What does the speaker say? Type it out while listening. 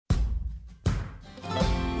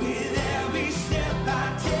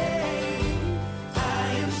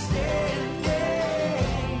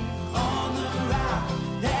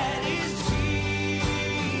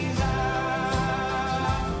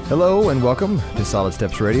Hello and welcome to Solid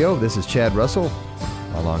Steps Radio. This is Chad Russell,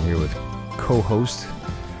 along here with co-host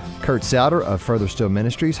Kurt Souter of Further Still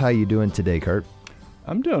Ministries. How you doing today, Kurt?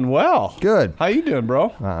 I'm doing well. Good. How you doing,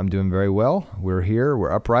 bro? I'm doing very well. We're here.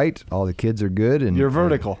 We're upright. All the kids are good. And you're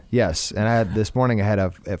vertical. Yes. And this morning at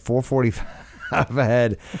 4:45, I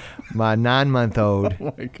had my 9-month-old.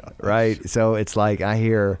 Oh my God. Right. So it's like I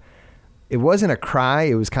hear. It wasn't a cry.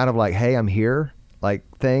 It was kind of like, "Hey, I'm here," like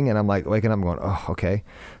thing. And I'm like waking up and going, "Oh, okay."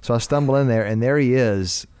 So I stumble in there, and there he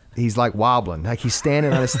is. He's like wobbling, like he's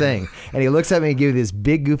standing on his thing. And he looks at me and gives this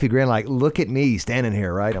big goofy grin, like, "Look at me standing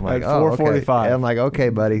here," right? I'm like, at "Oh, 4:45. Okay." I'm like, "Okay,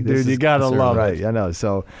 buddy." Dude, you gotta love right. it. I know.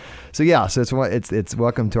 So yeah. So it's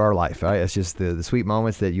welcome to our life. Right? It's just the sweet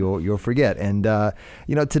moments that you'll forget. And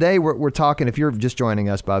today we're talking. If you're just joining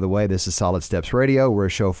us, by the way, this is Solid Steps Radio. We're a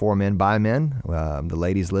show for men by men. The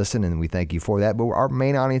ladies listen, and we thank you for that. But our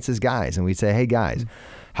main audience is guys, and we say, "Hey, guys."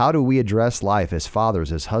 How do we address life as fathers,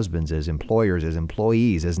 as husbands, as employers, as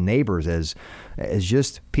employees, as neighbors, as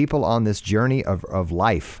just people on this journey of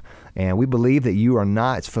life? And we believe that you are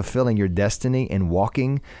not fulfilling your destiny and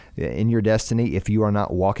walking in your destiny if you are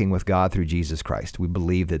not walking with God through Jesus Christ. We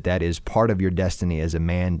believe that is part of your destiny as a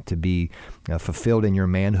man, to be fulfilled in your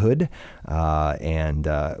manhood. And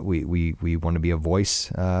we want to be a voice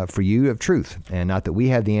for you of truth. And not that we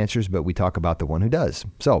have the answers, but we talk about the one who does.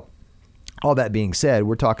 So, all that being said,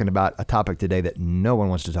 we're talking about a topic today that no one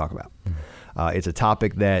wants to talk about. It's a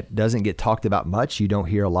topic that doesn't get talked about much. You don't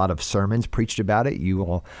hear a lot of sermons preached about it. You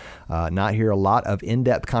will not hear a lot of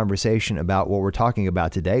in-depth conversation about what we're talking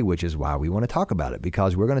about today, which is why we want to talk about it,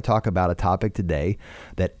 because we're going to talk about a topic today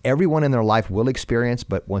that everyone in their life will experience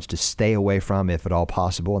but wants to stay away from if at all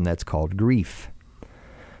possible, and that's called grief.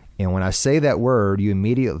 And when I say that word, you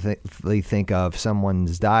immediately think of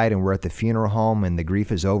someone's died and we're at the funeral home and the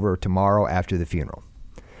grief is over tomorrow after the funeral.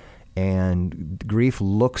 And grief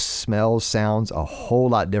looks, smells, sounds a whole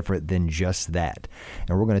lot different than just that.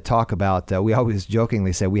 And we're going to talk about, we always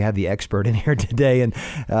jokingly say we have the expert in here today, and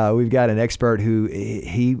we've got an expert who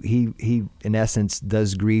he in essence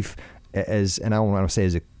does grief as, and I don't want to say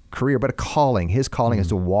as a career, but a calling. His calling is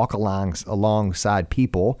to walk alongside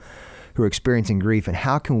people who are experiencing grief. And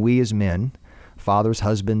how can we as men, fathers,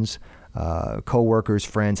 husbands, co-workers,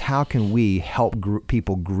 friends, how can we help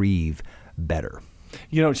people grieve better?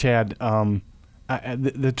 You know, Chad,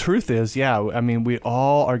 the truth is, we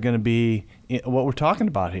all are going to be what we're talking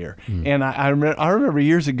about here. And I remember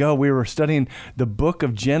years ago we were studying the book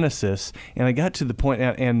of Genesis, and I got to the point,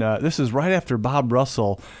 and this is right after Bob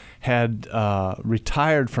Russell had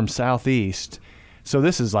retired from Southeast. So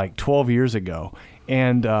this is like 12 years ago.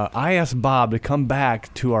 And I asked Bob to come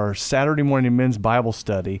back to our Saturday morning men's Bible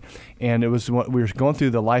study, and it was we were going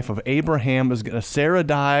through the life of Abraham. Sarah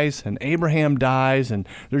dies, and Abraham dies, and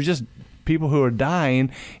there's just people who are dying.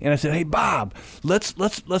 And I said, "Hey, Bob, let's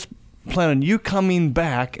plan on you coming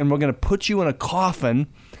back, and we're going to put you in a coffin,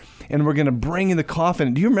 and we're going to bring in the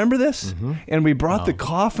coffin." Do you remember this? Mm-hmm. And we brought the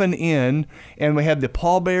coffin in, and we had the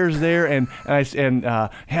pallbearers there, and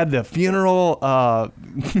had the funeral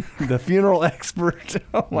the funeral expert.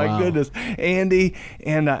 Oh my goodness, Andy,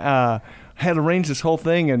 and had arranged this whole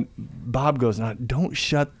thing. And Bob goes, "Now, don't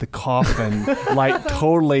shut the coffin like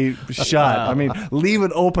totally shut. I mean, leave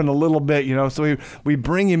it open a little bit, So we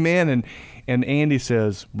bring him in, and Andy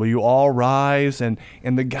says, 'Will you all rise?' And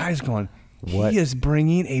the guy's going, what? He is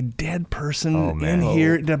bringing a dead person in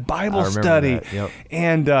here to Bible study." Yep.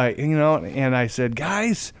 And, and I said,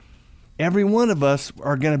 "Guys, every one of us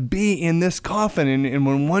are going to be in this coffin.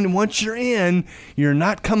 And once you're in, you're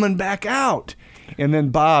not coming back out." And then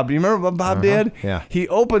Bob, do you remember what Bob did? Yeah. He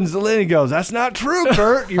opens the lid and he goes, "That's not true,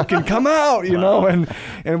 Kurt. You can come out,"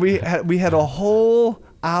 And we had a whole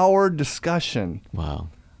hour discussion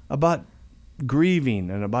about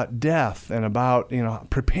grieving and about death and about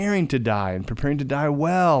preparing to die and preparing to die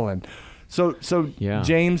well. And so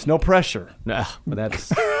James, no pressure. That's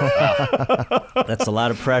that's a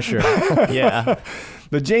lot of pressure. Yeah.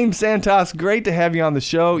 But James Santos, great to have you on the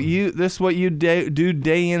show. This is what you do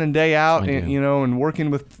day in and day out, and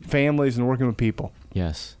working with families and working with people.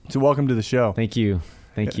 Yes. So welcome to the show. Thank you.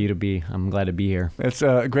 I'm glad to be here. It's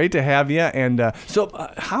great to have you. And so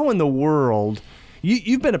how in the world,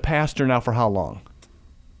 you've been a pastor now for how long?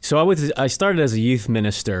 So I started as a youth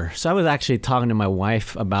minister. So I was actually talking to my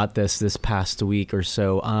wife about this past week or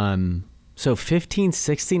so. So 15,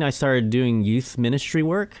 16, I started doing youth ministry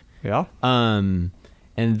work. Yeah.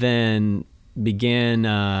 And then began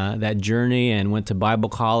that journey and went to Bible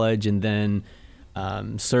college, and then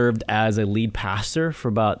served as a lead pastor for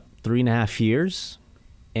about 3.5 years,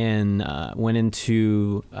 and went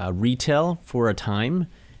into retail for a time.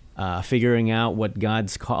 figuring out what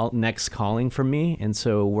God's next calling for me. And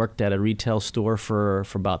so worked at a retail store for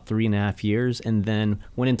about 3.5 years, and then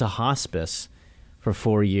went into hospice for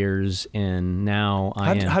 4 years, and now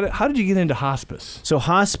How did you get into hospice? So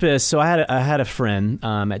hospice. So I had a friend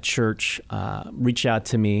at church reach out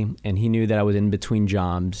to me, and he knew that I was in between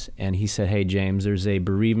jobs, and he said, "Hey James, there's a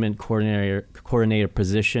bereavement coordinator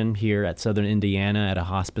position here at Southern Indiana at a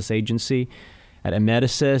hospice agency at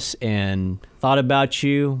Emeticis, and thought about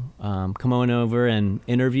you. Come on over and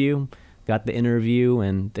interview." Got the interview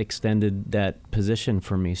and extended that position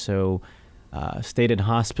for me. So. Stayed in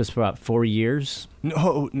hospice for about 4 years.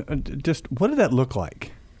 Just what did that look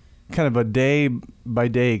like? Kind of a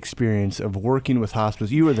day-by-day experience of working with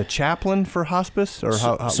hospice. You were the chaplain for hospice? Or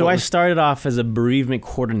So I started off as a bereavement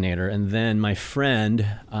coordinator, and then my friend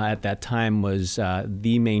at that time was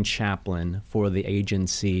the main chaplain for the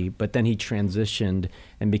agency, but then he transitioned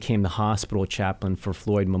and became the hospital chaplain for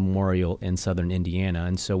Floyd Memorial in Southern Indiana.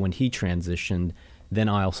 And so when he transitioned, then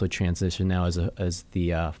I also transitioned now as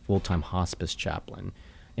the full-time hospice chaplain.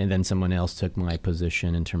 And then someone else took my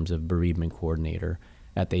position in terms of bereavement coordinator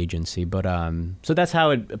at the agency. But so that's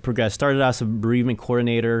how it progressed. Started out as a bereavement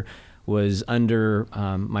coordinator, was under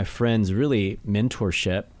my friend's really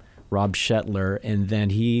mentorship, Rob Shetler, and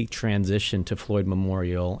then he transitioned to Floyd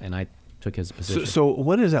Memorial, and I took his position. So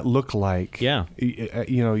what does that look like? Yeah.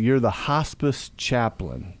 You're the hospice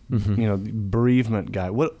chaplain, bereavement guy.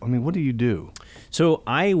 What do you do? So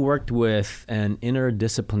I worked with an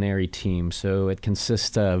interdisciplinary team. So it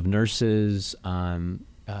consists of nurses,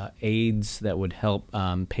 aides that would help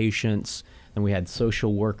patients, and we had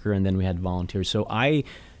social worker, and then we had volunteers. So I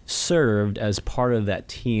served as part of that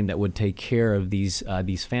team that would take care of these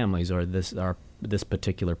families or this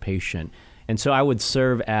particular patient. And so I would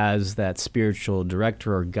serve as that spiritual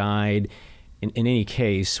director or guide in any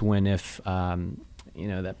case if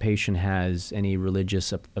that patient has any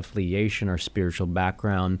religious affiliation or spiritual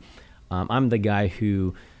background. I'm the guy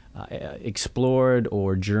who explored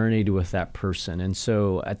or journeyed with that person. And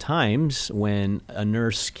so at times when a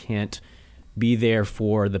nurse can't be there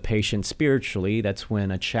for the patient spiritually, that's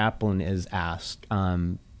when a chaplain is asked.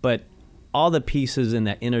 But all the pieces in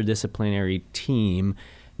that interdisciplinary team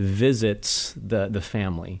visits the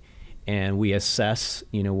family, and we assess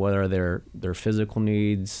what are their physical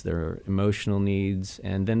needs, their emotional needs,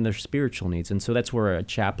 and then their spiritual needs. And so that's where a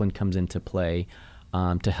chaplain comes into play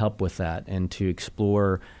to help with that and to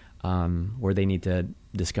explore where they need to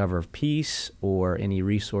discover peace or any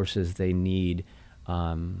resources they need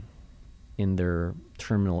in their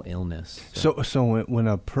terminal illness. So when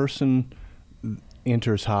a person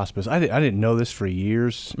enters hospice, I didn't know this for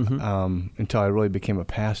years until I really became a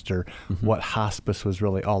pastor, what hospice was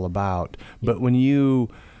really all about. But would you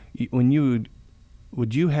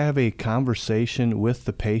have a conversation with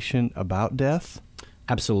the patient about death?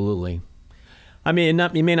 Absolutely. I mean,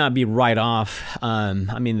 it may not be right off.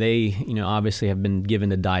 They, obviously have been given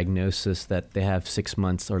the diagnosis that they have 6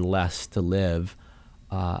 months or less to live.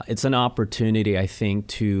 It's an opportunity, I think,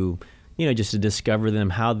 to just to discover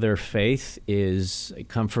them how their faith is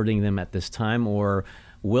comforting them at this time or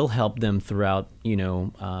will help them throughout,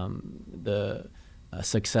 the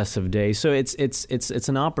successive days. So it's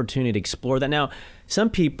an opportunity to explore that. Now,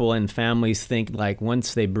 some people and families think like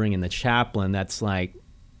once they bring in the chaplain, that's like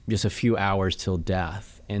just a few hours till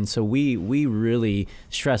death. And so we really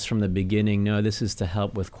stress from the beginning, no, this is to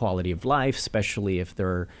help with quality of life, especially if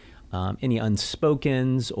there are any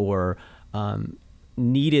unspokens or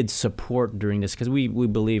needed support during this, because we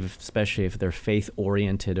believe, especially if they're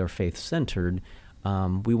faith-oriented or faith-centered,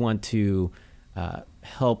 we want to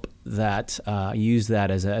help that, use that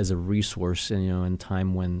as a resource, in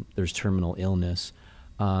time when there's terminal illness.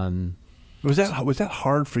 Was that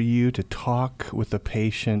hard for you to talk with the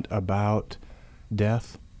patient about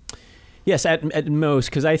death? Yes, at most,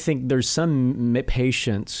 because I think there's some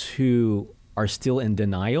patients who are still in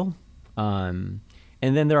denial.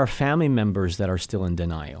 And then there are family members that are still in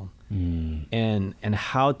denial, and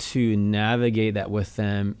how to navigate that with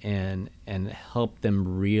them and help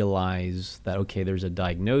them realize that, okay, there's a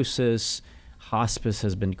diagnosis, hospice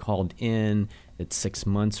has been called in, it's 6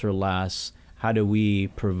 months or less. How do we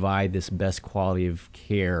provide this best quality of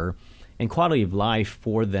care and quality of life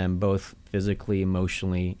for them, both physically,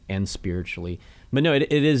 emotionally, and spiritually? But no,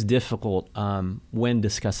 it is difficult when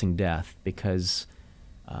discussing death, because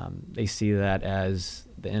they see that as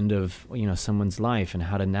the end of someone's life, and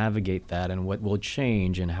how to navigate that, and what will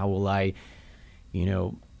change, and how will I,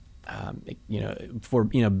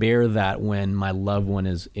 bear that when my loved one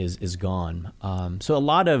is gone. So a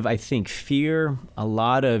lot of, I think, fear, a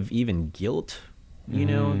lot of even guilt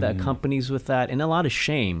that accompanies with that. And a lot of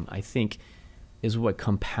shame, I think, is what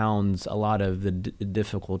compounds a lot of the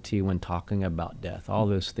difficulty when talking about death. All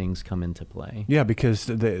those things come into play. Yeah, because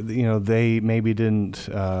they maybe didn't,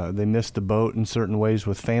 they missed the boat in certain ways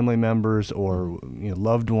with family members or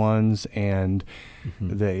loved ones, and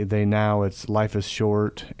they now it's life is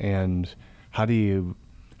short. And how do you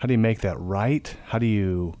make that right? How do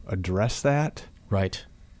you address that? Right.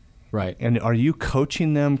 And are you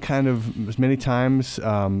coaching them kind of as many times,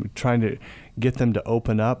 trying to get them to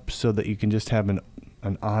open up so that you can just have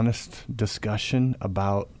an honest discussion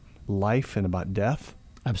about life and about death?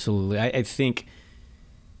 Absolutely. I think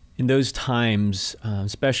in those times,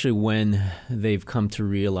 especially when they've come to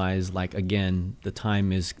realize, like, again, the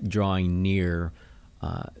time is drawing near,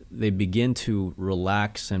 they begin to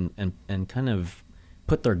relax and kind of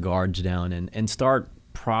put their guards down and start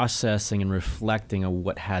processing and reflecting on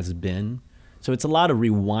what has been. So it's a lot of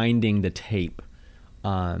rewinding the tape,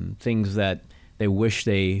 things that they wish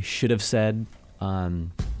they should have said, so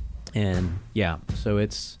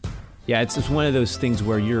it's one of those things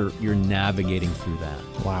where you're navigating through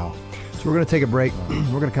that. Wow. So we're going to take a break.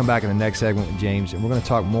 We're going to come back in the next segment with James, and we're going to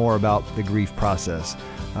talk more about the grief process.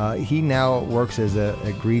 He now works as a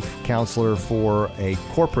grief counselor for a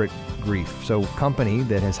corporate grief, so company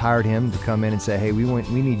that has hired him to come in and say, hey, we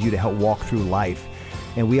need you to help walk through life.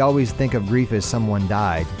 And we always think of grief as someone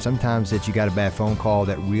died. Sometimes that you got a bad phone call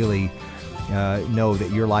that really know that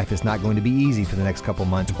your life is not going to be easy for the next couple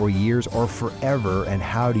months or years or forever. And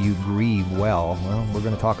how do you grieve well? Well, we're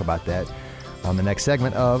going to talk about that on the next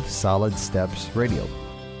segment of Solid Steps Radio.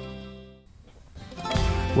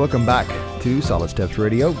 Welcome back to Solid Steps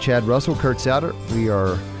Radio. Chad Russell, Kurt Souter. We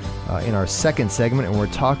are in our second segment, and we're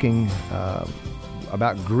talking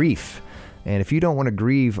about grief. And if you don't want to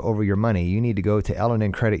grieve over your money, you need to go to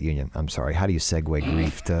L&N Credit Union. I'm sorry, how do you segue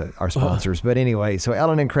grief to our sponsors? But anyway, so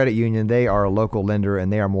L&N Credit Union, they are a local lender,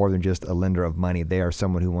 and they are more than just a lender of money. They are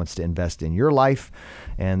someone who wants to invest in your life,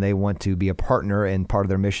 and they want to be a partner, and part of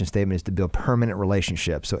their mission statement is to build permanent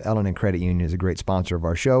relationships. So L&N Credit Union is a great sponsor of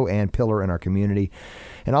our show and pillar in our community.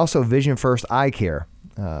 And also Vision First Eye Care.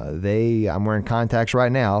 I'm wearing contacts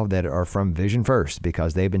right now that are from Vision First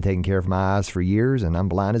because they've been taking care of my eyes for years, and I'm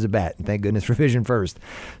blind as a bat. And thank goodness for Vision First.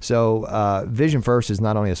 So Vision First is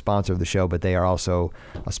not only a sponsor of the show, but they are also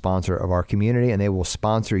a sponsor of our community, and they will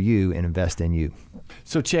sponsor you and invest in you.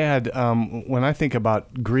 So Chad, when I think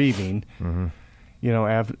about grieving,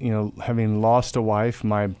 having lost a wife,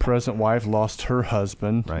 my present wife lost her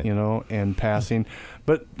husband, right. And passing,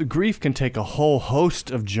 but the grief can take a whole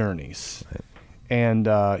host of journeys. Right. And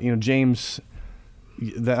James,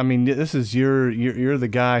 this is you're the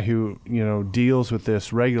guy who deals with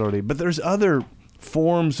this regularly. But there's other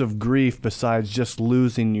forms of grief besides just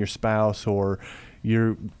losing your spouse or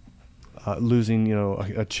you're losing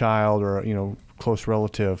a child or close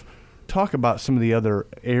relative. Talk about some of the other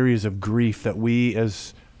areas of grief that we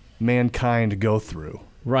as mankind go through.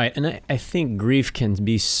 Right, and I think grief can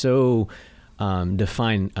be so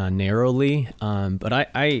defined narrowly, but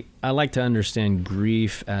I like to understand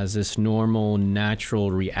grief as this normal,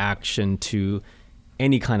 natural reaction to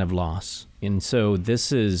any kind of loss. And so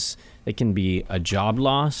it can be a job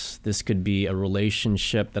loss. This could be a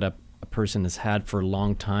relationship that a person has had for a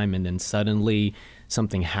long time, and then suddenly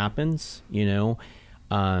something happens,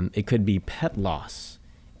 It could be pet loss.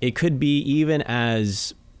 It could be even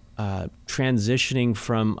as transitioning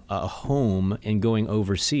from a home and going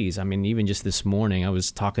overseas. Even just this morning, I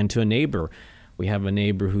was talking to a neighbor. We have a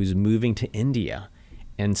neighbor who's moving to India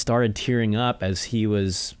and started tearing up as he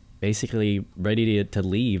was basically ready to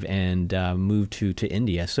leave and move to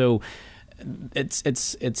India. So it's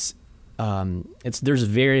there's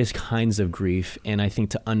various kinds of grief, and I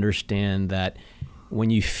think to understand that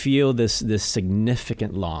when you feel this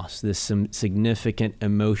significant loss, this significant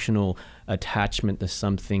emotional attachment to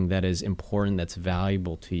something that is important, that's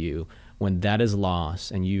valuable to you, when that is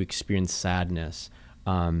lost and you experience sadness,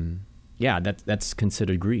 that's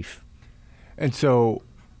considered grief. And so,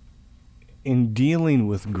 in dealing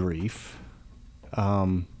with grief,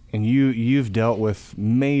 and you've dealt with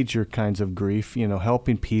major kinds of grief,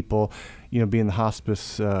 helping people, being the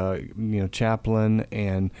hospice, chaplain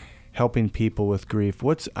and helping people with grief.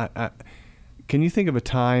 Can you think of a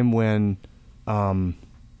time when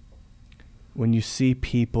you see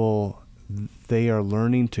people, they are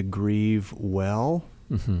learning to grieve well,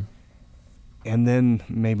 mm-hmm. and then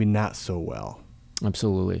maybe not so well?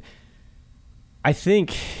 Absolutely. I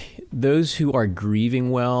think those who are grieving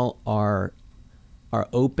well are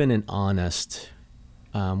open and honest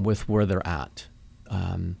with where they're at.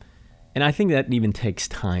 And I think that even takes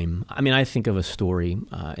time. I mean, I think of a story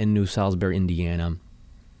in New Salisbury, Indiana.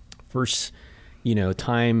 First,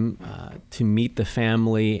 time to meet the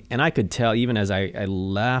family. And I could tell even as I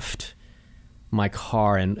left my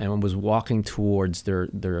car and was walking towards their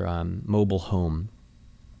mobile home,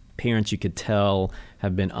 parents, you could tell,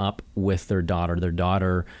 have been up with their daughter. Their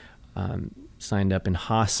daughter signed up in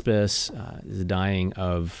hospice, is dying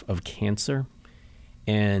of cancer.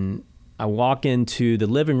 And I walk into the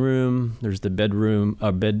living room. There's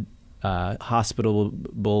the hospital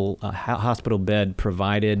bed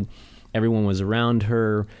provided. Everyone was around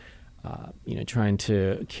her, trying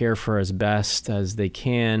to care for her as best as they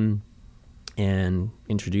can, and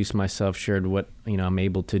introduced myself, shared what I'm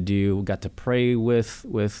able to do. Got to pray with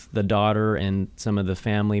the daughter and some of the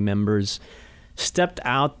family members. Stepped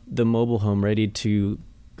out the mobile home, ready to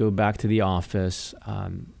go back to the office.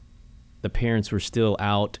 The parents were still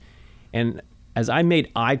out. And as I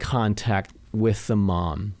made eye contact with the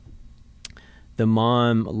mom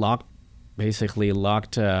locked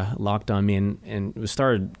on me and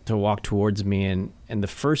started to walk towards me. And the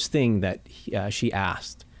first thing that she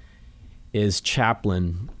asked is,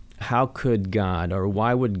 "Chaplain, how could God, or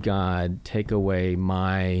why would God take away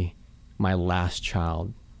my last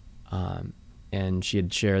child?" And she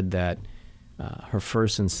had shared that her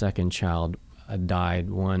first and second child died,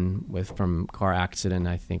 one from car accident,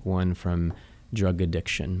 I think one from drug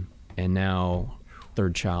addiction, and now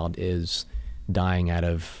third child is dying out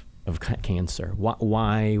of cancer.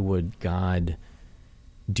 Why would God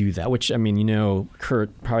do that? Which,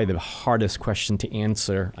 Kurt, probably the hardest question to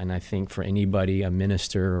answer, and I think for anybody, a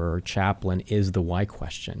minister or a chaplain, is the why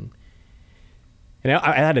question. And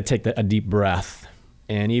I had to take a deep breath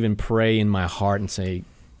and even pray in my heart and say,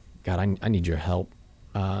 God, I need your help.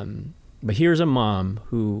 But here's a mom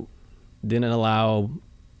who didn't allow,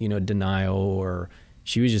 denial, or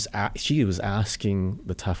she was asking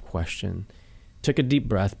the tough question. Took a deep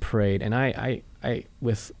breath, prayed, and I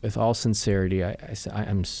with all sincerity, I said,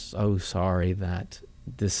 I'm so sorry that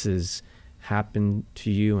this has happened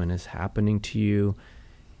to you and is happening to you.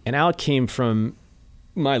 And out came from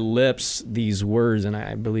my lips these words, and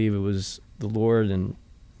I believe it was the Lord and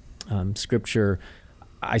Scripture.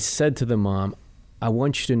 I said to the mom, I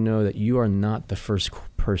want you to know that you are not the first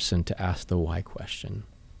person to ask the why question.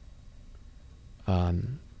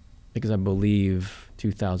 Because I believe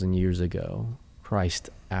 2,000 years ago, Christ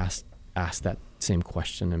asked that same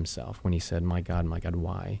question himself when he said, my God,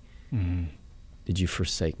 why did you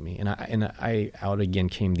forsake me? And I out again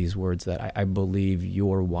came these words that I believe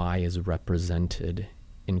your why is represented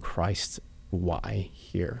in Christ's why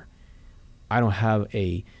here. I don't have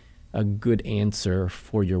a good answer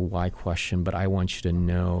for your why question, but I want you to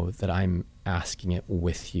know that I'm asking it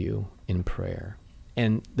with you in prayer.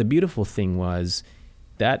 And the beautiful thing was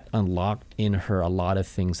that unlocked in her a lot of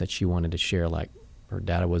things that she wanted to share, like her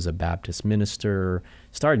dad was a Baptist minister,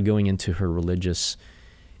 started going into her religious.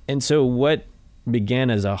 And so what began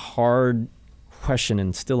as a hard question,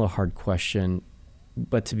 and still a hard question,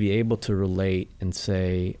 but to be able to relate and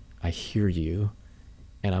say, I hear you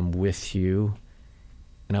and I'm with you.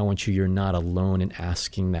 And I want you're not alone in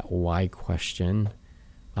asking that why question.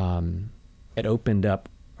 It opened up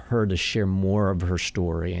her to share more of her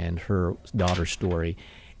story and her daughter's story.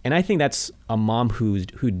 And I think that's a mom who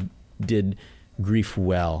did grief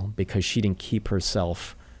well, because she didn't keep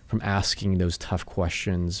herself from asking those tough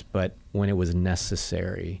questions, but when it was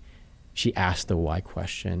necessary, she asked the why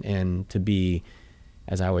question. And to be,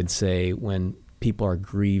 as I would say, when people are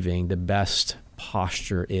grieving, the best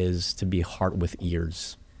posture is to be heart with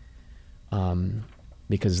ears.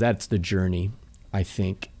 Because that's the journey, I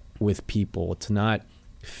think, with people. It's not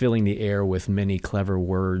filling the air with many clever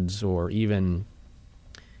words or even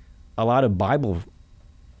a lot of Bible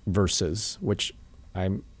verses, which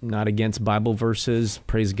I'm not against Bible verses.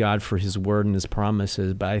 Praise God for his word and his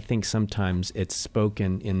promises, but I think sometimes it's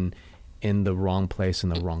spoken in the wrong place in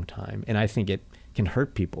the wrong time. And I think it can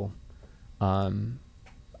hurt people.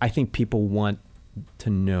 I think people want to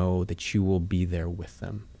know that you will be there with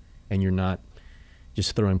them and you're not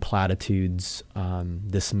just throwing platitudes,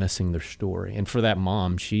 dismissing their story. And for that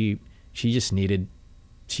mom, she just needed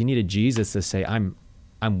Jesus to say, I'm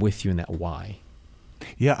with you in that why.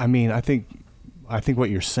 Yeah, I mean, I think what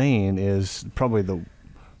you're saying is probably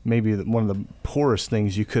one of the poorest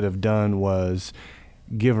things you could have done was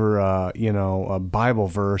give her a Bible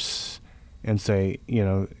verse and say,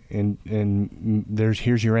 and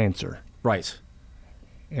here's your answer. Right.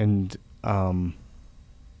 And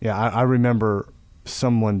I remember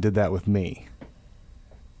someone did that with me,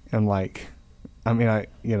 and I mean, I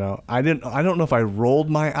don't know if I rolled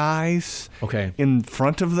my eyes Okay. in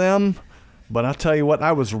front of them, but I'll tell you what,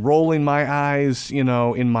 I was rolling my eyes,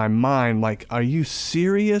 in my mind, like, are you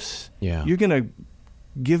serious? Yeah. You're going to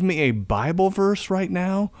give me a Bible verse right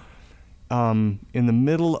now, in the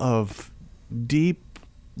middle of deep,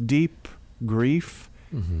 deep grief?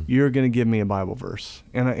 Mm-hmm. You're going to give me a Bible verse.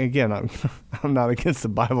 And again, I'm not against the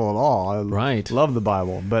Bible at all. I Right. love the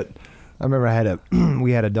Bible, but I remember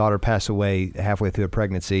we had a daughter pass away halfway through a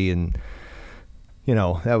pregnancy, and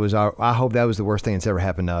that was I hope that was the worst thing that's ever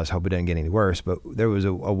happened to us. Hope it didn't get any worse. But there was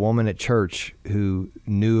a woman at church who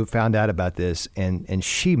found out about this, and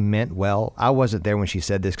she meant well. I wasn't there when she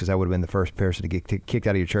said this because I would have been the first person to get kicked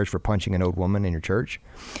out of your church for punching an old woman in your church.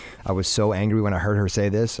 I was so angry when I heard her say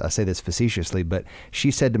this. I say this facetiously, but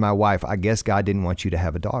she said to my wife, "I guess God didn't want you to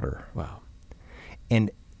have a daughter." Wow.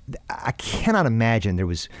 And I cannot imagine there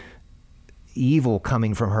was evil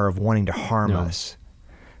coming from her of wanting to harm us.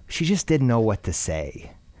 She just didn't know what to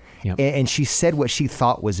say. Yep. And she said what she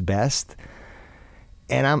thought was best.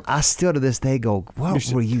 And I still to this day go, what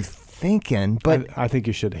were you thinking? But I think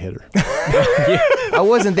you should have hit her. I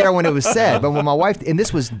wasn't there when it was said. But when my wife, and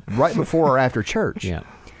this was right before or after church. Yeah.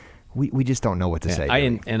 We just don't know what to say.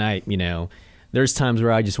 I there's times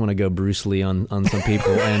where I just want to go Bruce Lee on some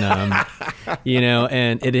people, and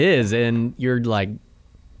and it is, and you're like,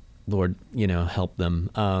 Lord, help them.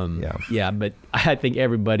 But I think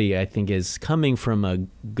everybody, is coming from a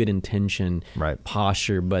good intention, right,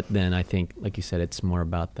 posture, but then I think, like you said, it's more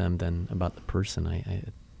about them than about the person.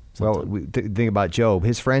 Think about Job.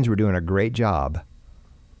 His friends were doing a great job.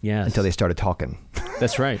 Yes. Until they started talking.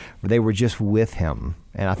 That's right. They were just with him.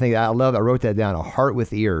 And I wrote that down, a heart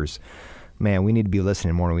with ears. Man, we need to be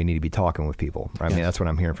listening more than we need to be talking with people. I mean, that's what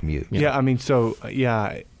I'm hearing from you. Yeah, I mean, so,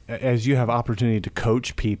 as you have opportunity to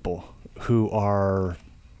coach people who are,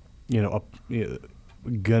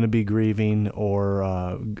 going to be grieving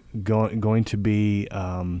or going to be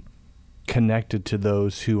connected to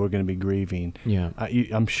those who are going to be grieving,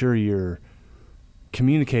 I'm sure you're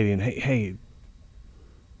communicating, hey,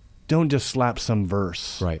 don't just slap some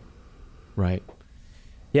verse. Right.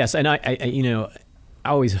 Yes, and I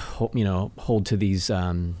always hold to these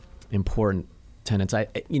important tenets.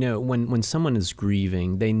 When someone is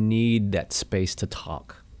grieving, they need that space to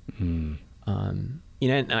talk. Mm. And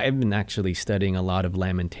I've been actually studying a lot of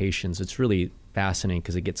Lamentations. It's really fascinating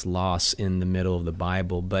because it gets lost in the middle of the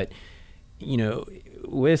Bible. But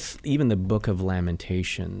with even the book of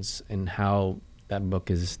Lamentations and how that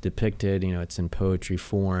book is depicted, it's in poetry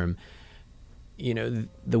form. The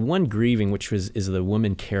one grieving, which is the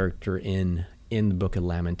woman character in the book of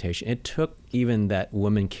Lamentation, it took even that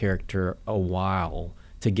woman character a while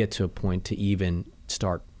to get to a point to even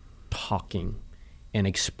start talking and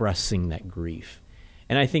expressing that grief.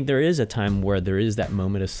 And I think there is a time where there is that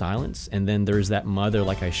moment of silence, and then there's that mother,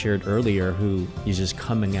 like I shared earlier, who is just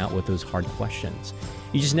coming out with those hard questions.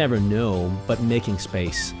 You just never know, but making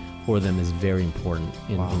space for them is very important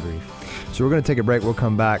in grief. So we're going to take a break. We'll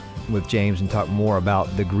come back with James and talk more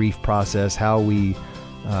about the grief process, how we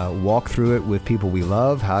walk through it with people we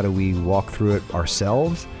love, how do we walk through it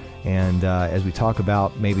ourselves, and as we talk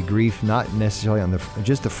about maybe grief, not necessarily on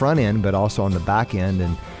just the front end, but also on the back end,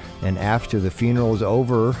 and after the funeral is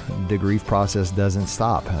over, the grief process doesn't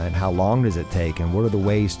stop, and how long does it take, and what are the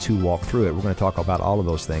ways to walk through it. We're going to talk about all of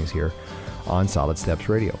those things here on Solid Steps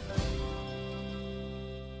Radio.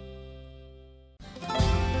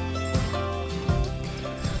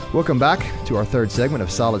 Welcome back to our third segment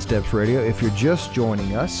of Solid Steps Radio. If you're just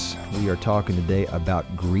joining us, we are talking today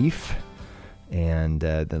about grief. And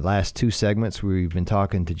the last two segments, we've been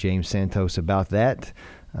talking to James Santos about that.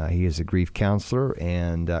 He is a grief counselor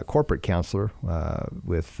and corporate counselor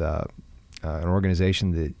with an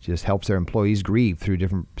organization that just helps their employees grieve through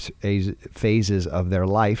different phases of their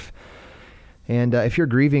life. And if you're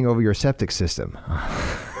grieving over your septic system...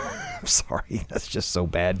 I'm sorry, that's just so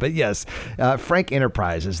bad. But yes, Frank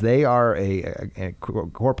Enterprises, they are a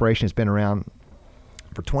corporation that's been around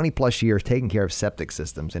for 20 plus years taking care of septic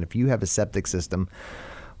systems. And if you have a septic system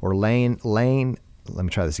or land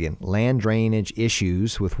drainage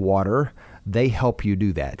issues with water, they help you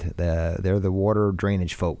do that. They're the water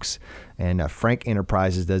drainage folks. And Frank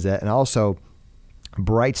Enterprises does that. And also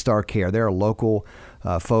Bright Star Care, they're a local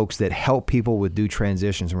folks that help people with due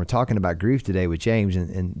transitions. And we're talking about grief today with James,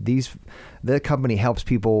 and the company helps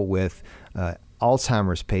people with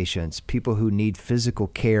Alzheimer's patients, people who need physical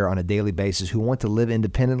care on a daily basis, who want to live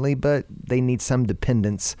independently, but they need some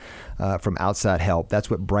dependence from outside help. That's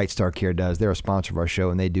what Bright Star Care does. They're a sponsor of our show,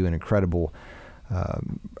 and they do an incredible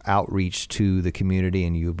outreach to the community,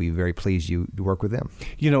 and you'll be very pleased you work with them.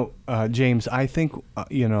 James, I think,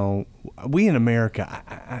 we in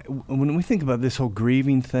America, when we think about this whole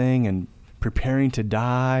grieving thing and preparing to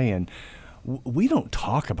die, and we don't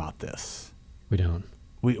talk about this. We don't.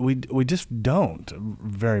 We just don't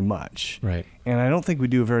very much. Right. And I don't think we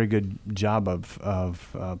do a very good job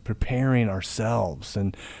of preparing ourselves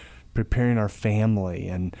and preparing our family.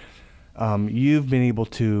 And you've been able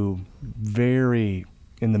to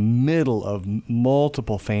in the middle of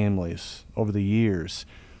multiple families over the years,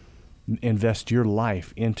 invest your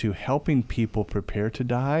life into helping people prepare to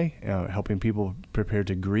die, helping people prepare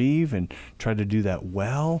to grieve, and try to do that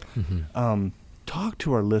well. Mm-hmm. Talk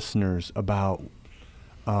to our listeners about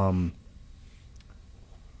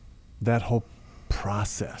that whole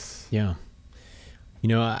process. Yeah.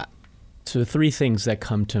 So 3 things that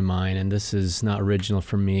come to mind, and this is not original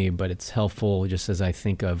for me, but it's helpful just as I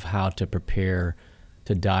think of how to prepare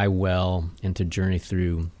to die well and to journey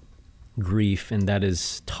through grief, and that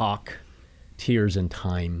is talk, tears, and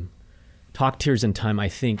time. Talk, tears, and time, I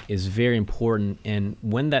think, is very important. And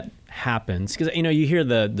when that happens, because, you hear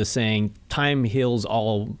the saying, time heals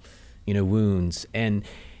all, wounds. And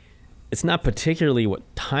it's not particularly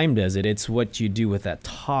what time does it. It's what you do with that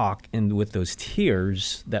talk and with those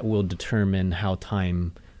tears that will determine how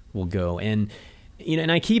time will go. And,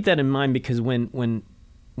 and I keep that in mind because when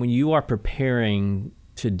you are preparing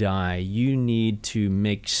to die, you need to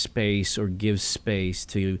make space or give space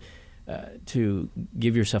to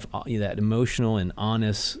give yourself that emotional and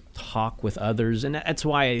honest talk with others. And that's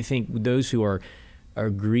why I think those who are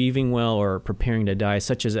grieving well or preparing to die,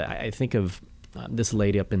 such as I think of this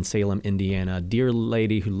lady up in Salem, Indiana, a dear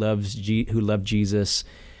lady who loved Jesus.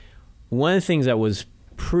 One of the things that was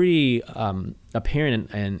pretty apparent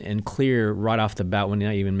and clear right off the bat when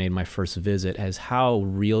I even made my first visit is how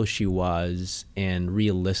real she was and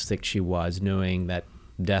realistic she was, knowing that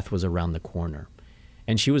death was around the corner.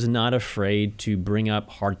 And she was not afraid to bring up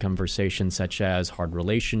hard conversations such as hard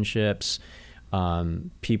relationships,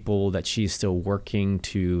 people that she's still working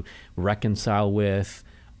to reconcile with.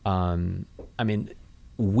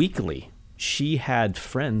 Weekly, she had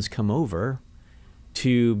friends come over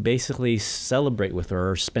to basically celebrate with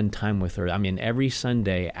her or spend time with her. Every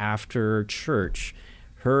Sunday after church,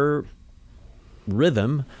 her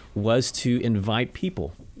rhythm was to invite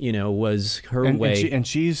people, was her way. And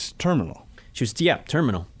she's terminal. She was,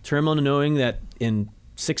 terminal. Terminal, knowing that in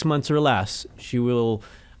 6 months or less, she will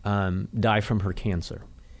die from her cancer.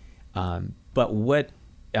 But what,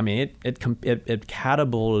 it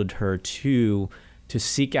catapulted her to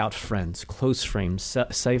seek out friends, close friends,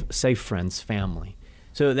 safe friends, family.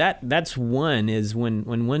 So that's one is when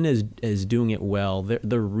one is doing it well,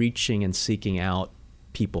 they're reaching and seeking out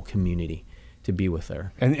people, community, to be with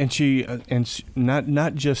her. And she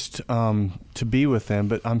not just to be with them,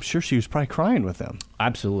 but I'm sure she was probably crying with them.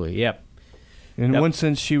 Absolutely, yep. In one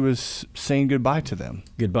sense, she was saying goodbye to them.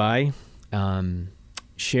 Goodbye,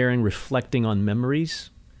 sharing, reflecting on memories.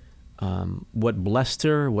 What blessed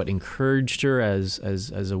her, what encouraged her as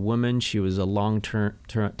a woman. She was a long-time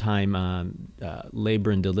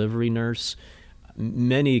labor and delivery nurse.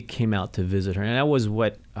 Many came out to visit her, and that was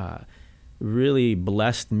what really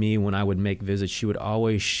blessed me when I would make visits. She would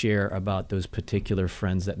always share about those particular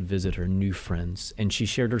friends that visit her, new friends, and she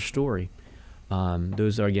shared her story.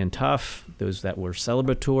 Those are, again, tough, those that were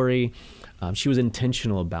celebratory. She was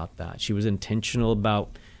intentional about that. She was intentional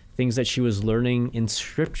about things that she was learning in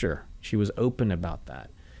Scripture. She was open about that.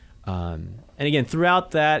 And again,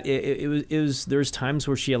 throughout that, there's times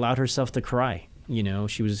where she allowed herself to cry.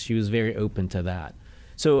 She was very open to that.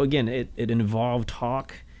 So again, it involved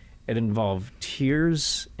talk, it involved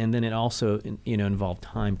tears, and then it also involved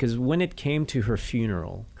time. Because when it came to her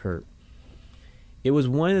funeral, Kurt, it was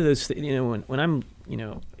one of those when I'm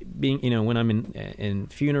when I'm in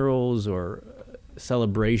funerals or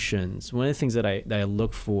celebrations, one of the things that I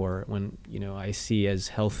look for when I see as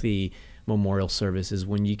healthy memorial service is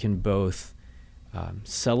when you can both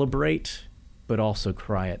celebrate but also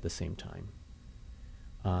cry at the same time.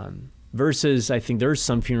 Versus, I think there's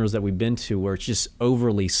some funerals that we've been to where it's just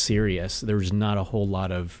overly serious. There's not a whole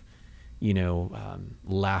lot of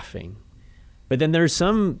laughing. But then there's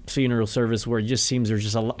some funeral service where it just seems there's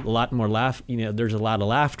just a lot more there's a lot of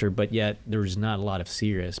laughter, but yet there's not a lot of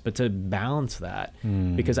serious. But to balance that,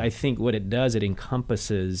 because I think what it does, it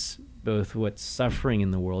encompasses both what's suffering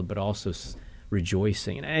in the world, but also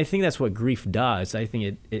rejoicing. And I think that's what grief does. I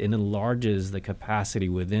think it enlarges the capacity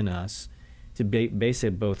within us to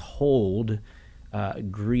basically both hold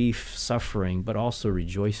grief, suffering, but also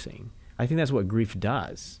rejoicing. I think that's what grief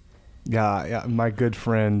does. Yeah. My good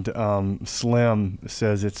friend Slim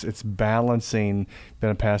says it's balancing. Been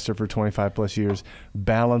a pastor for 25 plus years,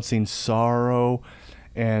 balancing sorrow,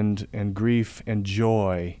 and grief and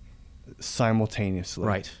joy simultaneously.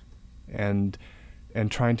 Right. And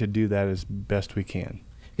trying to do that as best we can.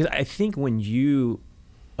 Because I think when you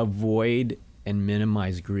avoid and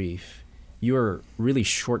minimize grief, you're really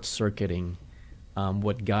short-circuiting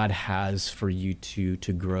what God has for you to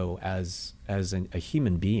grow as a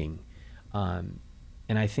human being. And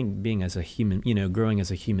I think being as a human, growing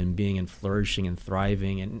as a human being and flourishing and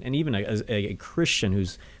thriving, and even as a Christian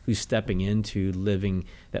who's stepping into living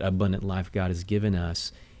that abundant life God has given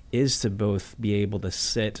us, is to both be able to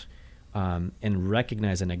sit and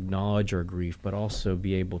recognize and acknowledge our grief, but also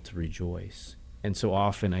be able to rejoice. And so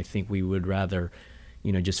often I think we would rather,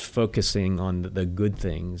 just focusing on the good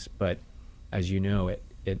things, but as you know,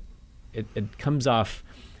 it comes off.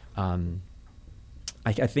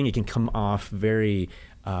 I think it can come off very,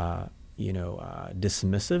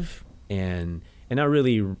 dismissive and not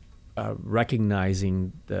really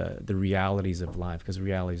recognizing the realities of life, because the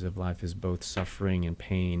realities of life is both suffering and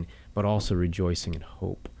pain, but also rejoicing and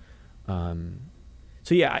hope.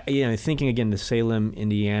 Thinking again, the Salem,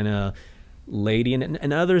 Indiana lady,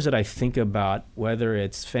 and others that I think about, whether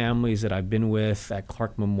it's families that I've been with at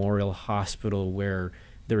Clark Memorial Hospital where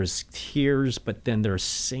there is tears, but then they're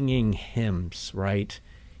singing hymns, right,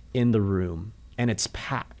 in the room, and it's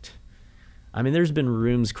packed. I mean, there's been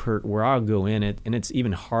rooms, Kurt, where I'll go in it, and it's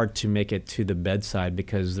even hard to make it to the bedside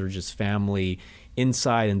because there's just family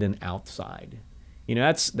inside and then outside.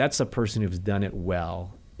 That's a person who's done it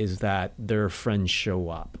well, is that their friends show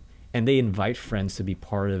up, and they invite friends to be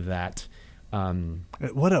part of that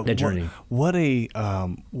journey. What a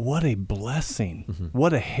blessing! Mm-hmm.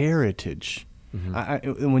 What a heritage!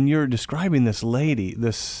 Mm-hmm. When you're describing this lady,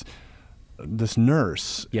 this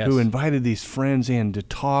nurse, yes, who invited these friends in to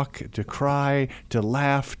talk, to cry, to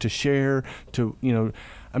laugh, to share,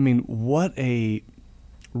 what a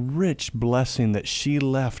rich blessing that she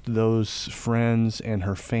left those friends and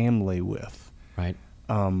her family with. Right.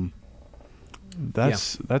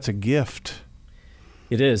 That's a gift.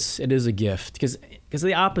 It is a gift, because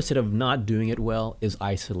the opposite of not doing it well is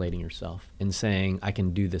isolating yourself and saying, I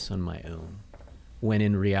can do this on my own, when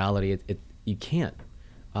in reality you can't.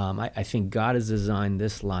 I think God has designed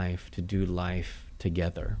this life to do life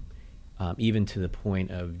together, even to the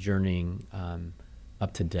point of journeying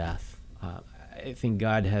up to death. I think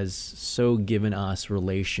God has so given us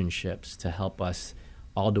relationships to help us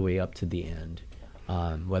all the way up to the end,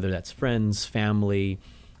 whether that's friends, family,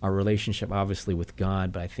 our relationship obviously with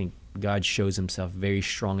God, but I think God shows himself very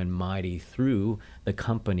strong and mighty through the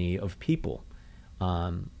company of people.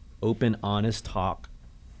 Open, honest talk,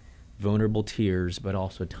 vulnerable tears, but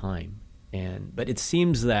also time. But it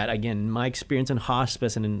seems that, again, in my experience in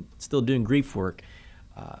hospice and in still doing grief work,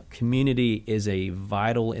 community is a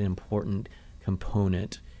vital and important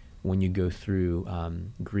component when you go through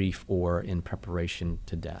grief or in preparation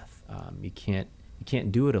to death. You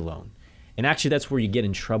can't do it alone. And actually, that's where you get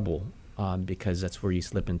in trouble, because that's where you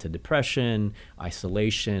slip into depression,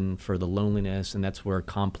 isolation, further loneliness, and that's where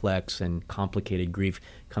complex and complicated grief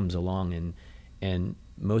comes along. And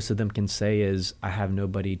most of them can say is, I have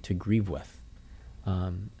nobody to grieve with.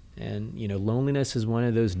 Loneliness is one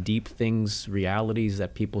of those deep things, realities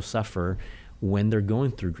that people suffer when they're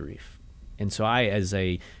going through grief. And so I, as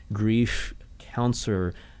a grief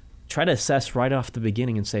counselor, try to assess right off the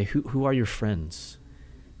beginning and say, who are your friends?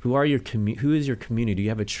 Who is your community? Do you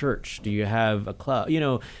have a church? Do you have a club?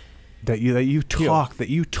 That you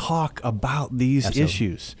talk about these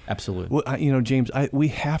issues. Absolutely. Well, James, we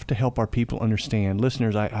have to help our people understand.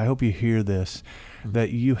 Listeners, I hope you hear this, that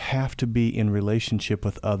you have to be in relationship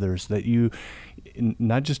with others, that you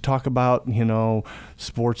not just talk about,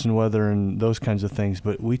 sports and weather and those kinds of things,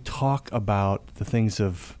 but we talk about the things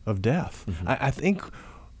of death. Mm-hmm. I think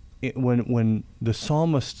when the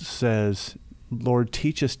psalmist says, Lord,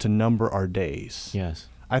 teach us to number our days. Yes.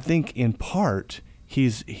 I think in part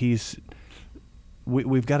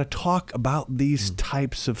we've got to talk about these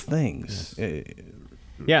types of things.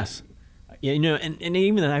 Yes. And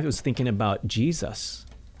even I was thinking about Jesus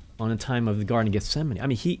on the time of the Garden of Gethsemane. I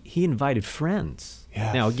mean, he invited friends.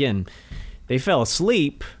 Yes. Now, again, they fell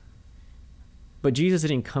asleep, but Jesus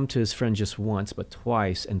didn't come to his friend just once, but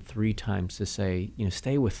twice and 3 times to say,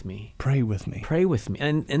 stay with me. Pray with me. Pray with me.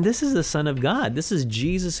 And this is the Son of God. This is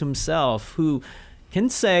Jesus himself, who can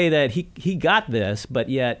say that he got this, but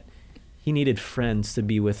yet he needed friends to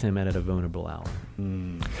be with him at a vulnerable hour.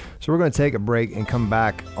 So we're going to take a break and come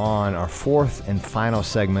back on our 4th and final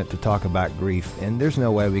segment to talk about grief. And there's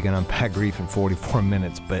no way we can unpack grief in 44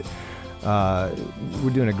 minutes, but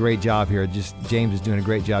we're doing a great job here. James is doing a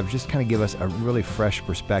great job. Just kind of give us a really fresh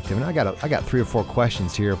perspective. And I got 3 or 4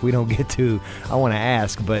 questions here. If we don't get to, I want to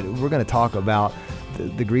ask. But we're going to talk about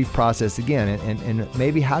the grief process again, and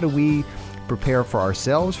maybe how do we prepare for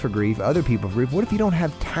ourselves for grief, other people for grief. What if you don't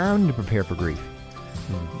have time to prepare for grief?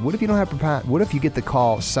 What if you don't have? What if you get the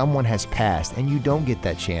call, someone has passed, and you don't get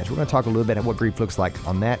that chance? We're going to talk a little bit about what grief looks like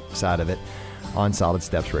on that side of it on Solid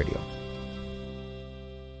Steps Radio.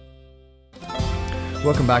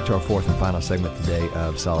 Welcome back to our 4th and final segment today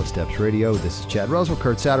of Solid Steps Radio. This is Chad Russell,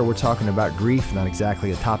 Kurt Satter. We're talking about grief, not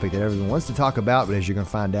exactly a topic that everyone wants to talk about, but as you're going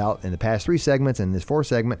to find out in the past 3 segments and this 4th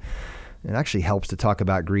segment, it actually helps to talk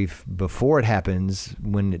about grief before it happens,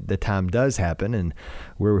 when the time does happen. And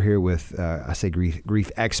we're here with,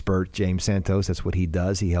 grief expert, James Santos. That's what he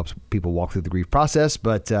does. He helps people walk through the grief process.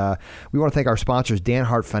 But we want to thank our sponsors, Dan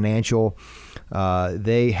Hart Financial.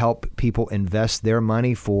 They help people invest their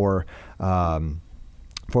money for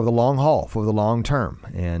the long haul, for the long term.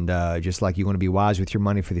 And just like you want to be wise with your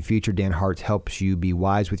money for the future, Dan Hart helps you be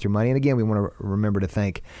wise with your money. And again, we want to remember to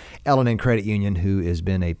thank L&N Credit Union, who has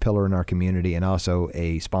been a pillar in our community and also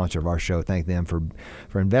a sponsor of our show. Thank them for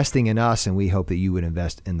investing in us, and we hope that you would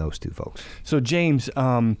invest in those 2 folks. So, James,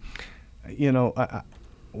 when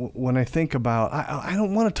I think about, I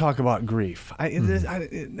don't want to talk about grief. I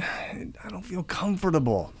don't feel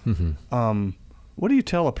comfortable. Mm-hmm. What do you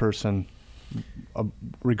tell a person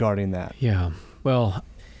regarding that? Yeah. Well,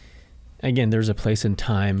 again, there's a place and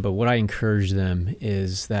time, but what I encourage them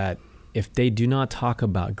is that if they do not talk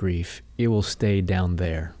about grief, it will stay down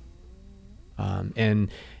there. And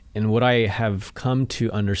what I have come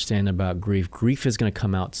to understand about grief is going to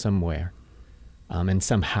come out somewhere, and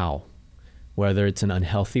somehow, whether it's an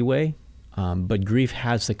unhealthy way, but grief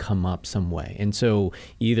has to come up some way. And so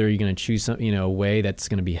either you're going to choose a way that's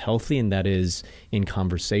going to be healthy, and that is in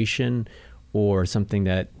conversation, or something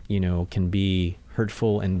that, can be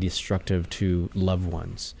hurtful and destructive to loved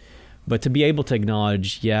ones. But to be able to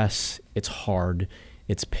acknowledge, yes, it's hard,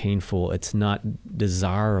 it's painful, it's not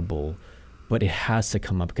desirable, but it has to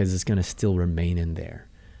come up because it's going to still remain in there.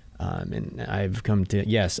 And I've come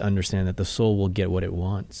to, understand that the soul will get what it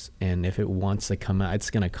wants. And if it wants to come out, it's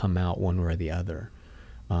going to come out one way or the other.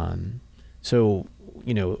 So,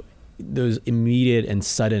 those immediate and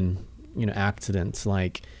sudden, accidents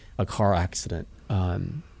like a car accident,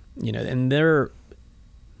 and there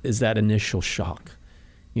is that initial shock,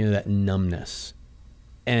 that numbness.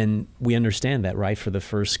 And we understand that, right? For the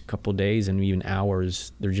first couple of days and even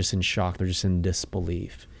hours, they're just in shock, they're just in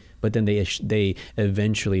disbelief. But then they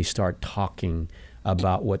eventually start talking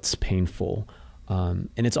about what's painful. And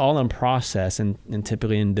it's all in process, and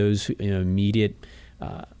typically in those immediate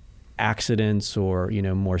accidents or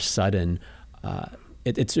more sudden,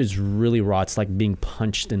 it's really raw. It's like being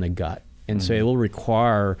punched in the gut, and mm-hmm. So it will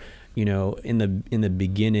require in the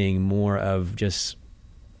beginning more of just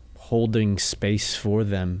holding space for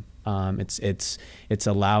them. It's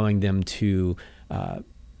allowing them to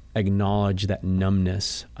acknowledge that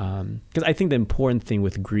numbness, because I think the important thing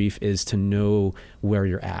with grief is to know where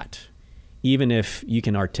you're at, even if you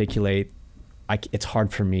can articulate. It's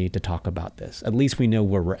hard for me to talk about this. At least we know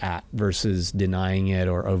where we're at versus denying it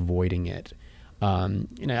or avoiding it.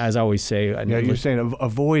 As I always say, you're saying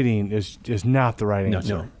avoiding is not the right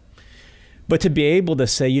answer. No. But to be able to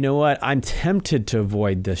say, you know what, I'm tempted to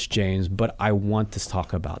avoid this, James, but I want to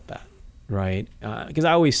talk about that, right? Because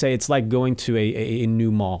I always say it's like going to a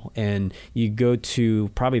new mall, and you go to,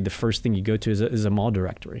 probably the first thing you go to is a mall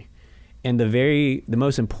directory. And the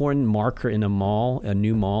most important marker in a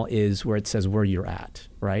new mall, is where it says where you're at,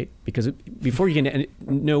 right? Because before you can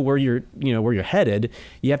know where you're headed,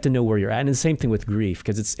 you have to know where you're at. And the same thing with grief,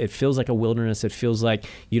 because it feels like a wilderness. It feels like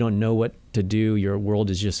you don't know what to do. Your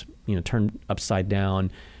world is just turned upside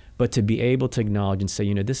down. But to be able to acknowledge and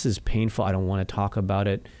say, this is painful. I don't want to talk about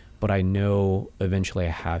it, but I know eventually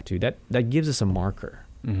I have to. That gives us a marker,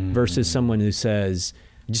 mm-hmm. versus someone who says,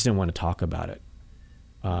 I just don't want to talk about it.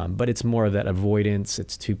 But it's more of that avoidance.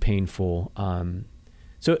 It's too painful.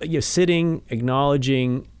 So sitting,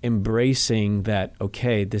 acknowledging, embracing that,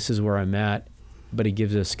 okay, this is where I'm at, but it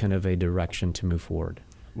gives us kind of a direction to move forward.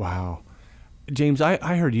 Wow. James,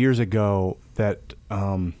 I heard years ago that,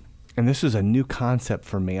 and this is a new concept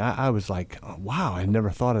for me. I was like, oh, wow, I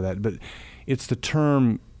never thought of that. But it's the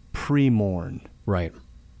term pre-mourn. Right.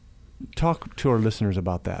 Talk to our listeners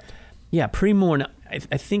about that. Yeah, pre-mourn,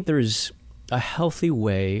 I think there's a healthy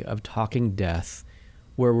way of talking death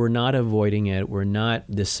where we're not avoiding it, we're not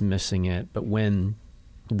dismissing it, but when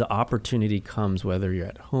the opportunity comes, whether you're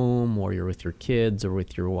at home or you're with your kids or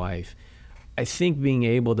with your wife, I think being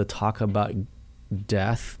able to talk about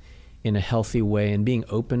death in a healthy way and being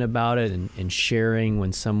open about it and sharing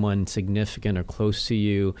when someone significant or close to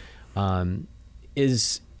you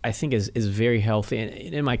is very healthy.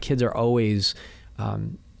 And my kids are always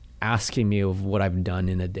asking me of what I've done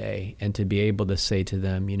in a day, and to be able to say to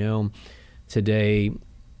them, today,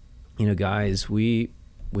 guys, we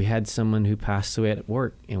had someone who passed away at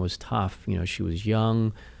work, and it was tough. She was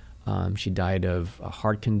young. She died of a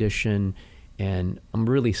heart condition, and I'm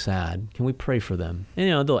really sad. Can we pray for them?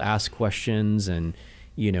 And, they'll ask questions and,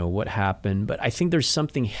 what happened. But I think there's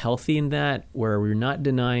something healthy in that, where you're not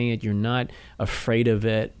denying it, you're not afraid of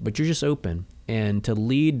it, but you're just open. And to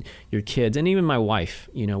lead your kids, and even my wife,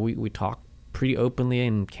 we talk pretty openly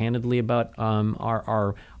and candidly about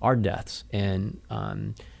our deaths. And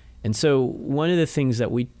so one of the things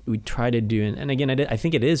that we try to do, and again, I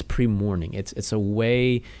think it is pre-mourning. It's a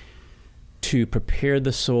way to prepare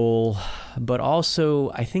the soul, but also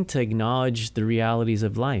I think to acknowledge the realities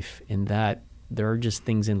of life, and that there are just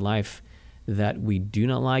things in life that we do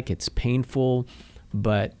not like. It's painful,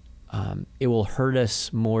 but it will hurt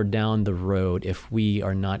us more down the road if we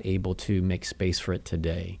are not able to make space for it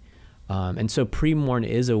today. And so pre-mourn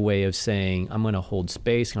is a way of saying, I'm going to hold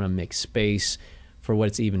space, I'm going to make space for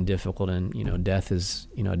what's even difficult. And, death is,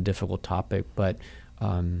 a difficult topic, but,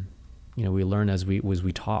 we learn as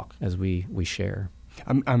we talk, as we share.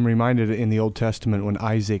 I'm reminded in the Old Testament when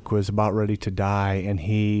Isaac was about ready to die, and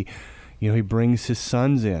he brings his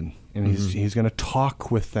sons in, and he's going to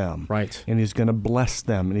talk with them, right? And he's going to bless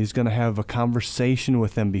them, and he's going to have a conversation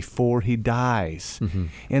with them before he dies.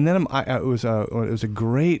 And then it was a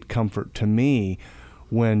great comfort to me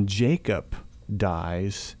when Jacob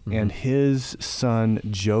dies, and his son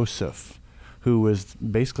Joseph, who was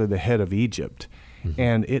basically the head of Egypt.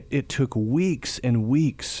 And it took weeks and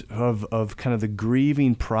weeks of kind of the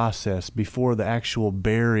grieving process before the actual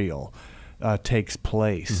burial takes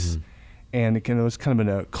place. And it was kind of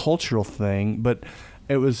a cultural thing, but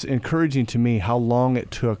it was encouraging to me how long it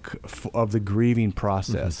took of the grieving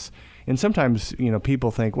process. And sometimes,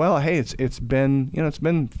 people think, well, hey, it's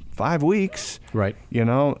been 5 weeks. Right. I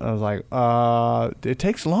was like, it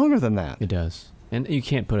takes longer than that. It does. And you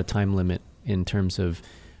can't put a time limit in terms of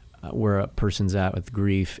where a person's at with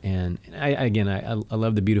grief. And I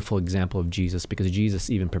love the beautiful example of Jesus, because Jesus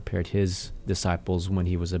even prepared his disciples when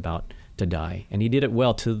he was about to die, and he did it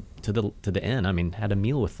well to the end. I mean, had a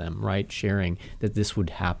meal with them, right, sharing that this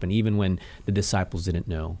would happen even when the disciples didn't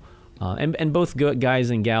know. And both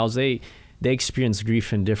guys and gals, they experience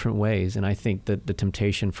grief in different ways, and I think that the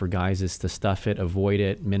temptation for guys is to stuff it, avoid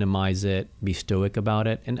it, minimize it, be stoic about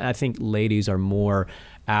it. And I think ladies are more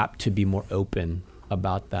apt to be more open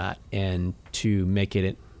about that and to make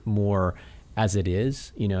it more as it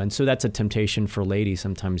is, and so that's a temptation for ladies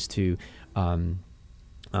sometimes to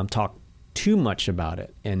talk too much about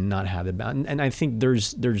it and not have it about. And I think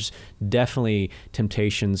there's definitely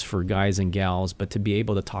temptations for guys and gals, but to be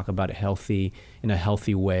able to talk about it in a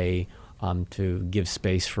healthy way, to give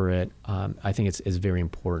space for it, I think it's very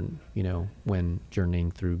important, when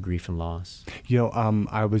journeying through grief and loss.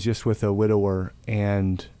 I was just with a widower,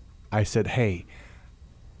 and I said, hey,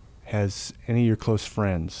 has any of your close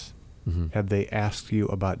friends, have they asked you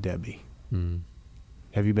about Debbie?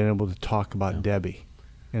 Have you been able to talk about Debbie?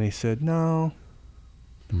 And he said, no.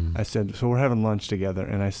 I said, so we're having lunch together.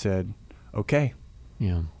 And I said, okay,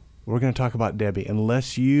 we're going to talk about Debbie.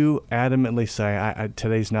 Unless you adamantly say,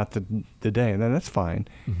 today's not the day, and then that's fine.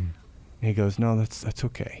 And he goes, no, that's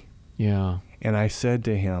okay. Yeah. And I said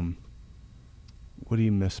to him, what do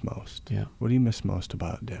you miss most? Yeah. What do you miss most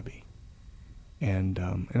about Debbie? And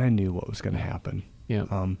I knew what was going to happen. Yeah.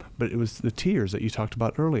 But it was the tears that you talked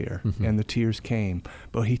about earlier, and the tears came.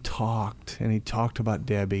 But he talked about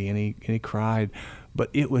Debbie, and he cried. But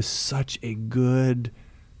it was such a good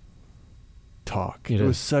talk. It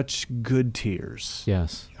was such good tears.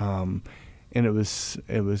 Yes. And it was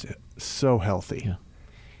so healthy. Yeah.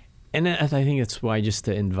 And I think it's why just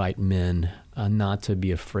to invite men not to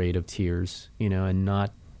be afraid of tears, and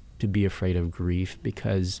not to be afraid of grief,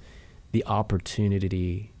 because the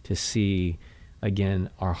opportunity to see, again,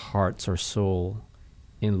 our hearts, our soul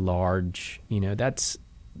enlarge, that's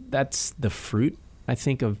the fruit, I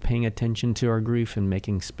think, of paying attention to our grief and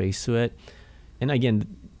making space to it. And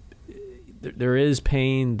again, there is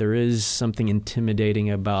pain, there is something intimidating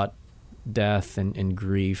about death and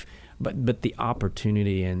grief, but the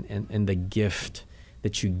opportunity and the gift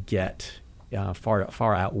that you get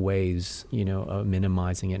far outweighs,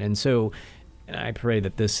 minimizing it. And so, and I pray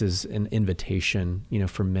that this is an invitation,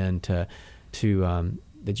 for men to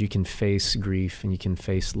that you can face grief and you can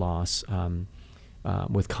face loss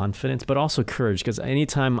with confidence, but also courage. Because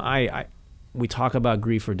anytime I we talk about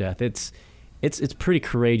grief or death, it's pretty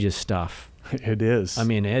courageous stuff. It is. I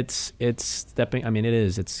mean, it's stepping. I mean, it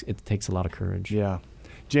is. It takes a lot of courage. Yeah.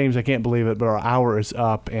 James, I can't believe it, but our hour is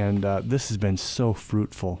up, and this has been so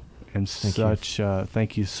fruitful and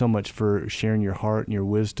thank you so much for sharing your heart and your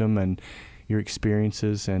wisdom and your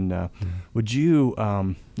experiences. And would you,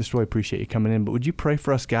 just really appreciate you coming in, but would you pray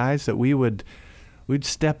for us guys that we'd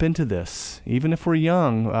step into this? Even if we're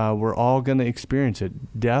young, we're all going to experience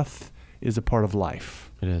it. Death is a part of life.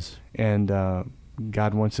 It is. And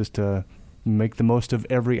God wants us to make the most of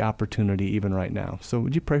every opportunity, even right now. So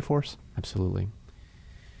would you pray for us? Absolutely.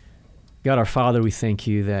 God, our Father, we thank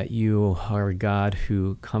you that you are a God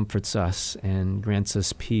who comforts us and grants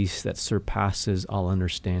us peace that surpasses all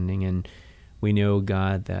understanding. And we know,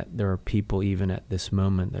 God, that there are people even at this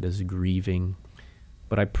moment that is grieving.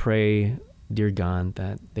 But I pray, dear God,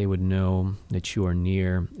 that they would know that you are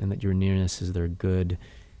near and that your nearness is their good,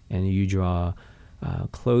 and you draw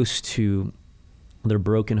close to their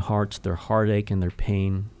broken hearts, their heartache and their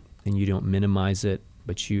pain, and you don't minimize it,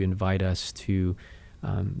 but you invite us to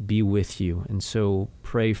be with you. And so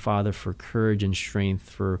pray, Father, for courage and strength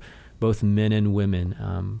for both men and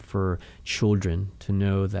women, for children to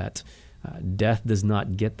know that death does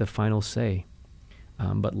not get the final say,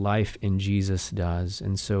 but life in Jesus does.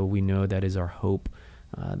 And so we know that is our hope,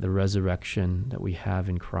 the resurrection that we have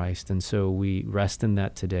in Christ. And so we rest in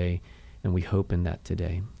that today, and we hope in that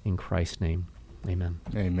today. In Christ's name, amen.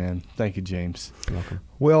 Amen. Thank you, James. You're welcome.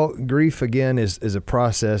 Well, grief, again, is a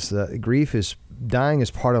process. Dying is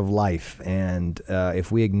part of life. And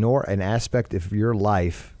if we ignore an aspect of your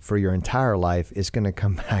life for your entire life, it's going to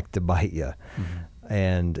come back to bite you. Mm-hmm.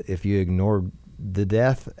 And if you ignore the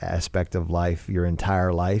death aspect of life your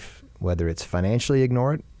entire life, whether it's financially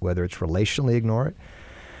ignore it, whether it's relationally ignore it,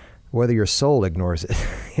 whether your soul ignores it,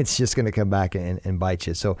 it's just going to come back and bite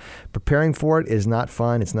you. So preparing for it is not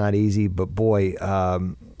fun. It's not easy, but boy,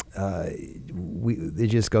 it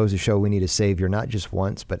just goes to show we need a Savior, not just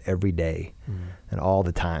once, but every day and all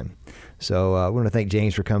the time. So I want to thank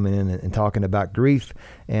James for coming in and talking about grief.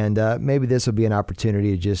 And maybe this will be an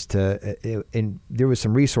opportunity to just and there was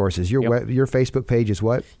some resources. Your Facebook page is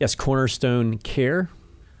what? Yes, Cornerstone Care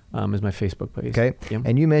is my Facebook page. Okay. Yep.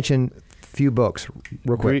 And you mentioned few books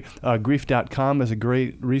real quick. Grief.com is a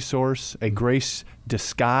great resource. A Grace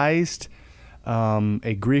Disguised,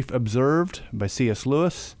 A Grief Observed by C.S.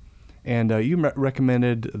 Lewis, and you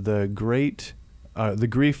recommended the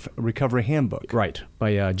Grief Recovery Handbook. Right,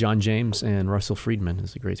 by John James and Russell Friedman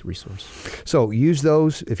is a great resource. So use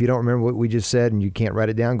those. If you don't remember what we just said and you can't write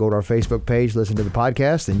it down, go to our Facebook page, listen to the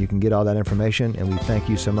podcast, and you can get all that information. And we thank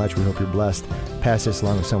you so much. We hope you're blessed. Pass this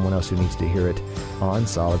along to someone else who needs to hear it on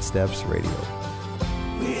Solid Steps Radio.